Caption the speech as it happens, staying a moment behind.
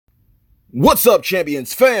What's up,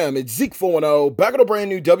 Champions fam? It's Zeke 4-0, back with a brand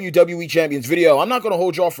new WWE Champions video. I'm not going to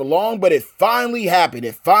hold y'all for long, but it finally happened.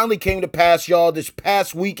 It finally came to pass, y'all. This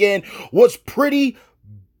past weekend was pretty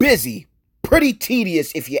busy, pretty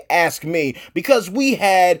tedious, if you ask me, because we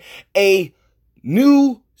had a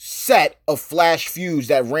new set of flash feuds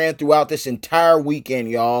that ran throughout this entire weekend,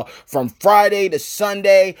 y'all. From Friday to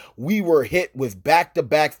Sunday, we were hit with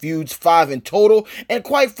back-to-back feuds, 5 in total, and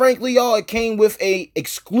quite frankly, y'all, it came with a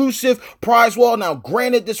exclusive prize wall. Now,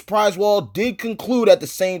 granted, this prize wall did conclude at the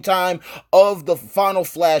same time of the final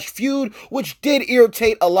flash feud, which did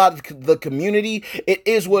irritate a lot of the community. It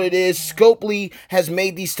is what it is. Z.E.K.E has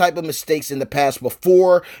made these type of mistakes in the past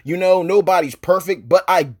before. You know, nobody's perfect, but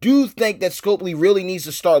I do think that Z.E.K.E really needs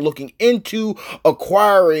to start looking into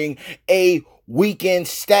acquiring a weekend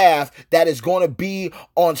staff that is going to be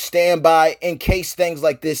on standby in case things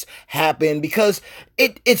like this happen, because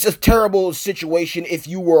it's a terrible situation if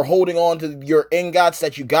you were holding on to your ingots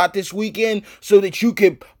that you got this weekend so that you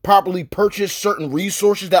could properly purchase certain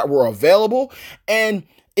resources that were available. And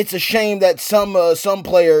it's a shame that some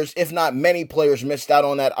players, if not many players, missed out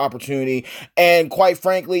on that opportunity. And quite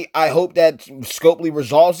frankly, I hope that Z.E.K.E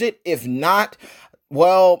resolves it. If not,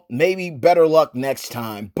 well, maybe better luck next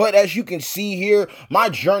time. But as you can see here, my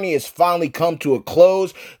journey has finally come to a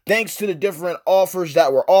close. Thanks to the different offers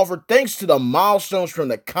that were offered, thanks to the milestones from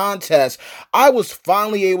the contest, I was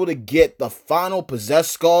finally able to get the final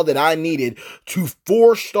possessed skull that I needed to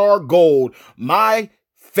 4-star gold, my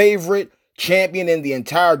favorite champion in the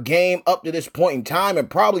entire game up to this point in time, and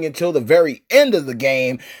probably until the very end of the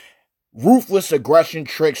game. Ruthless Aggression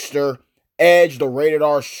Trickster, Edge, the Rated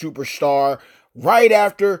R Superstar. Right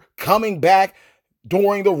after coming back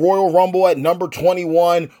during the Royal Rumble at number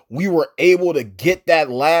 21, we were able to get that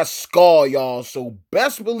last skull, y'all. So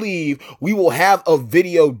best believe we will have a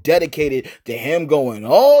video dedicated to him going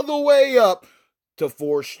all the way up to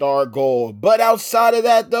 4-star gold. But outside of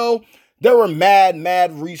that, though, there were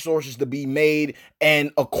mad resources to be made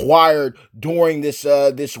and acquired during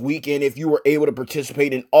this weekend. If you were able to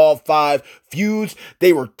participate in all 5 feuds,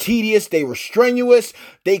 they were tedious, they were strenuous,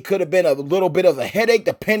 they could have been a little bit of a headache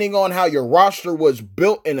depending on how your roster was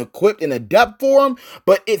built and equipped in a depth for them.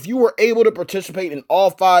 But if you were able to participate in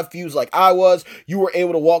all 5 feuds like I was, you were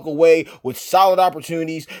able to walk away with solid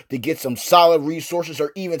opportunities to get some solid resources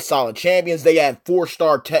or even solid champions. They had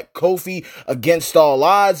 4-star Tech Kofi against all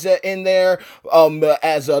odds in there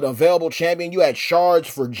as an available champion. You had shards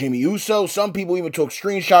for Jimmy Uso. Some people even took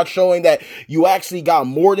screenshots showing that you actually got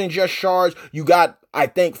more than just shards. You got, I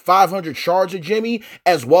think, 500 shards of Jimmy,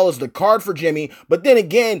 as well as the card for Jimmy. But then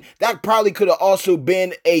again, that probably could have also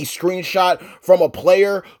been a screenshot from a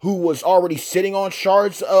player who was already sitting on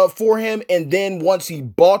shards for him. And then once he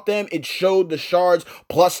bought them, it showed the shards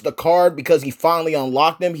plus the card because he finally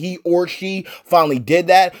unlocked them. He or she finally did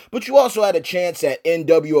that. But you also had a chance at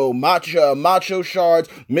NWO Macho shards,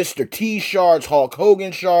 Mr. T shards, Hulk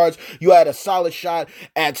Hogan shards. You had a solid shot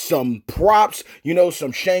at some props, you know,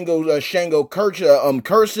 some Shango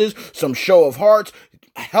curses, some show of hearts,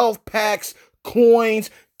 health packs, coins,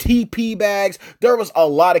 TP bags. There was a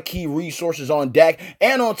lot of key resources on deck.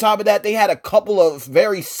 And on top of that, they had a couple of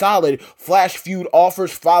very solid flash feud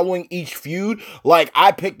offers following each feud. Like,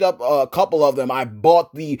 I picked up a couple of them. I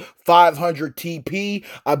bought the 500 TP.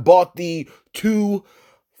 I bought the 2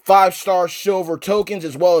 5-star silver tokens,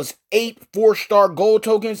 as well as 8 4-star gold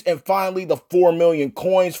tokens, and finally the 4 million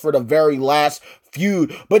coins for the very last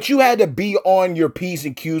feud. But you had to be on your P's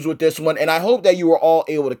and Q's with this one, and I hope that you were all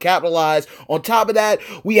able to capitalize. On top of that,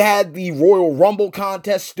 we had the Royal Rumble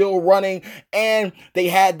contest still running, and they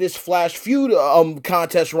had this flash feud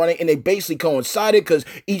contest running, and they basically coincided because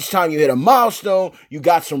each time you hit a milestone, you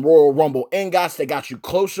got some Royal Rumble ingots that got you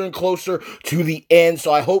closer and closer to the end.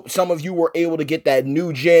 So I hope some of you were able to get that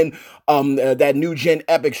new gen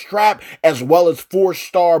epic strap, as well as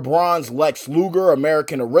 4-star bronze Lex Luger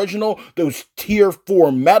American Original, those tier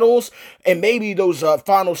 4 medals, and maybe those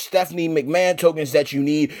final Stephanie McMahon tokens that you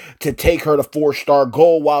need to take her to 4-star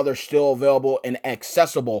gold while they're still available and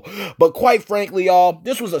accessible. But quite frankly, y'all,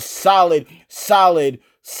 this was a solid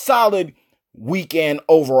weekend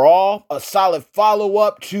overall, a solid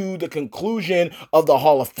follow-up to the conclusion of the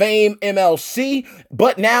Hall of Fame MLC,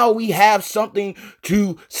 but now we have something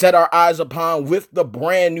to set our eyes upon with the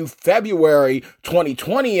brand new February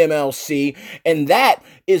 2020 MLC, and that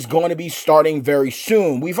is going to be starting very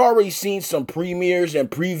soon. We've already seen some premieres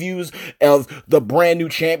and previews of the brand new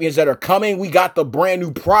champions that are coming. We got the brand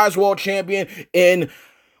new prize wall champion in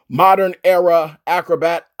Modern Era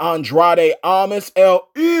Acrobat Andrade Almas El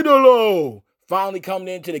Idolo finally coming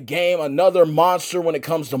into the game. Another monster when it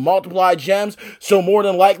comes to multiply gems. So more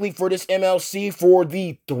than likely for this MLC, for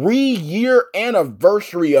the 3-year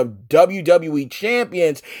anniversary of WWE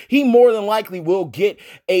Champions, he more than likely will get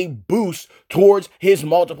a boost towards his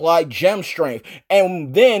multiply gem strength.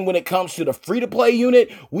 And then when it comes to the free-to-play unit,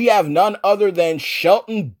 we have none other than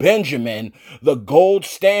Shelton Benjamin, the gold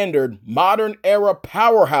standard modern era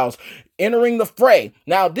powerhouse, entering the fray.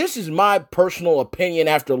 Now, this is my personal opinion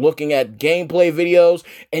after looking at gameplay videos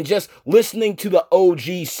and just listening to the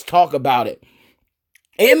OGs talk about it.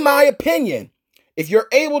 In my opinion, if you're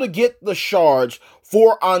able to get the shards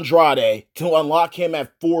for Andrade to unlock him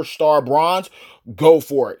at 4-star bronze, go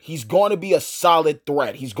for it. He's going to be a solid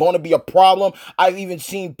threat. He's going to be a problem. I've even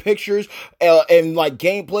seen pictures and like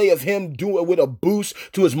gameplay of him do it with a boost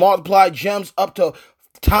to his multiplied gems up to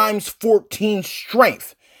times 14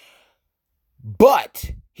 strength.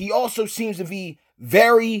 But he also seems to be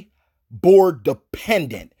very board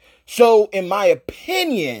dependent. So in my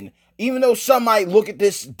opinion, even though some might look at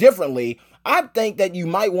this differently, I think that you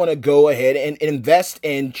might want to go ahead and invest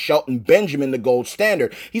in Shelton Benjamin, the gold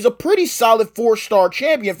standard. He's a pretty solid 4-star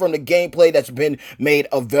champion from the gameplay that's been made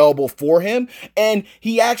available for him. And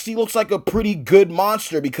he actually looks like a pretty good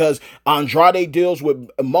monster because Andrade deals with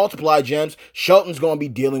multiply gems. Shelton's going to be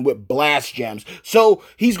dealing with blast gems. So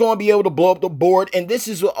he's going to be able to blow up the board. And this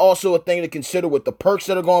is also a thing to consider with the perks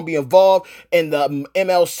that are going to be involved and the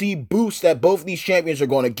MLC boost that both of these champions are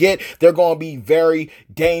going to get. They're going to be very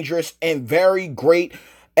dangerous and very great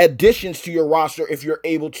additions to your roster if you're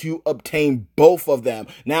able to obtain both of them.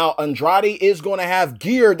 Now, Andrade is going to have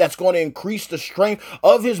gear that's going to increase the strength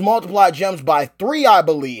of his multiply gems by 3, I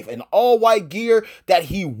believe. An all-white gear that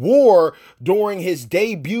he wore during his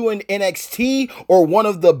debut in NXT or one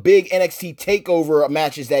of the big NXT takeover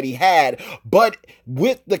matches that he had. But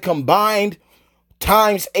with the combined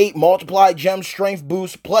times 8 multiply gem strength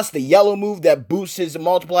boost, plus the yellow move that boosts his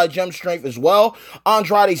multiply gem strength as well,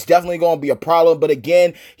 Andrade's definitely going to be a problem. But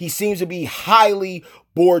again, he seems to be highly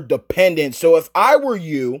board dependent. So if I were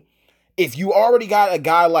you, if you already got a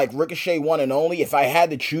guy like Ricochet one and only, if I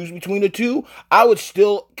had to choose between the two, I would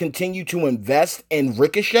still continue to invest in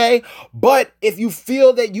Ricochet. But if you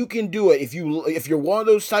feel that you can do it, if you're one of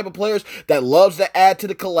those type of players that loves to add to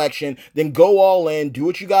the collection, then go all in. Do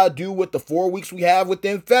what you gotta do with the 4 weeks we have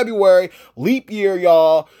within February. Leap year,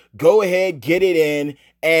 y'all. Go ahead, get it in,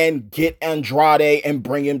 and get Andrade and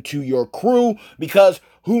bring him to your crew, because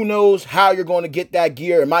who knows how you're going to get that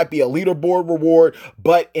gear. It might be a leaderboard reward,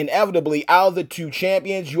 but inevitably, out of the 2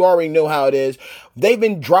 champions, you already know how it is. They've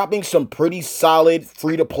been dropping some pretty solid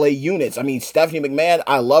free-to-play units. I mean, Stephanie McMahon,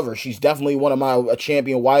 I love her. She's definitely one of my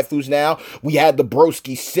champion waifus now. We had the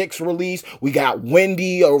Broski 6 release. We got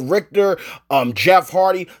Wendy, Richter, Jeff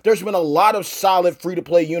Hardy. There's been a lot of solid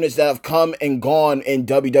free-to-play units that have come and gone in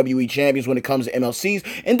WWE Champions when it comes to MLCs,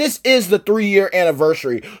 and this is the 3-year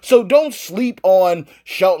anniversary. So don't sleep on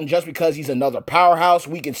Shelton just because he's another powerhouse.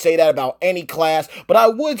 We can say that about any class, but I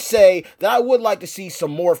would say that I would like to see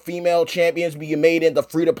some more female champions being made into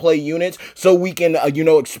free-to-play units so we can,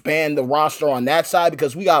 expand the roster on that side,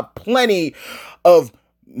 because we got plenty of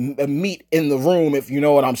meat in the room, if you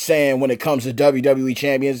know what I'm saying, when it comes to WWE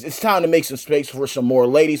champions. It's time to make some space for some more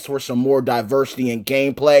ladies, for some more diversity in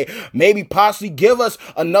gameplay. Maybe possibly give us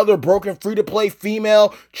another broken free-to-play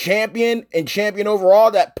female champion and champion overall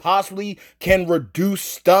that possibly can reduce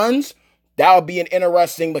stuns. That would be an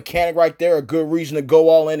interesting mechanic right there, a good reason to go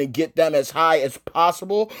all in and get them as high as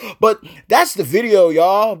possible. But that's the video,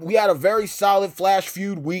 y'all. We had a very solid Flash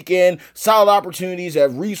Feud weekend, solid opportunities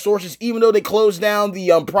at resources, even though they closed down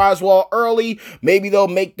the prize wall early. Maybe they'll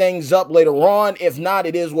make things up later on. If not,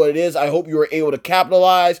 it is what it is. I hope you were able to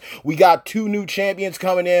capitalize. We got 2 new champions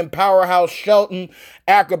coming in, Powerhouse Shelton,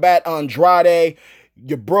 Acrobat Andrade.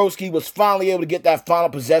 Broski was finally able to get that final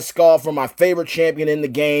possess skull from my favorite champion in the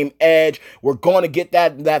game, Edge. We're going to get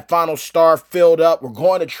that final star filled up. We're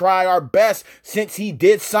going to try our best, since he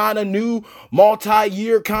did sign a new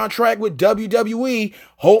multi-year contract with WWE.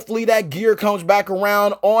 Hopefully that gear comes back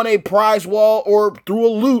around on a prize wall or through a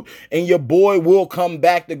loot, and your boy will come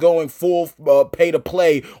back to going full pay to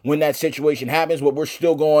play when that situation happens. But we're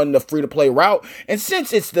still going the free to play route. And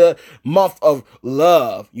since it's the month of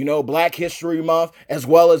love, Black History Month, as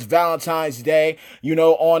well as Valentine's Day,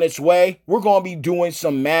 on its way, we're going to be doing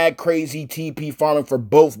some mad crazy TP farming for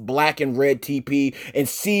both black and red TP and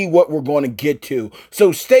see what we're going to get to.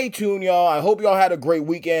 So stay tuned, y'all. I hope y'all had a great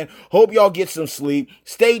weekend. Hope y'all get some sleep.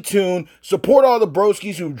 Stay tuned. Support all the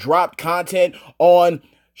broskis who dropped content on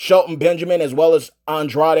Shelton Benjamin as well as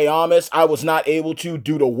Andrade Almas. I was not able to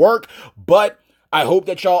do the work, but I hope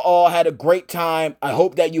that y'all all had a great time. I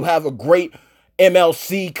hope that you have a great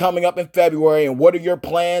MLC coming up in February, and what are your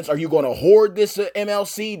plans? Are you going to hoard this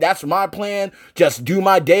MLC? That's my plan. Just do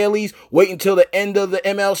my dailies, wait until the end of the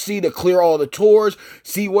MLC to clear all the tours,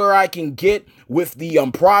 see where I can get with the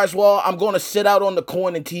prize wall. I'm going to sit out on the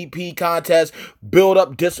coin and TP contest, build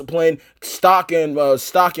up discipline, stock and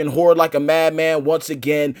hoard like a madman once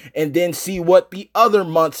again, and then see what the other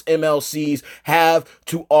month's MLCs have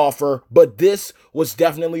to offer. But this was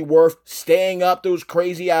definitely worth staying up those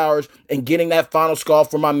crazy hours and getting that final score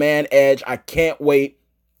for my man Edge. I can't wait.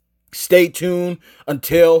 Stay tuned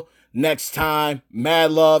until next time.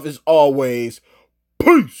 Mad love as always.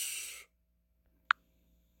 Peace.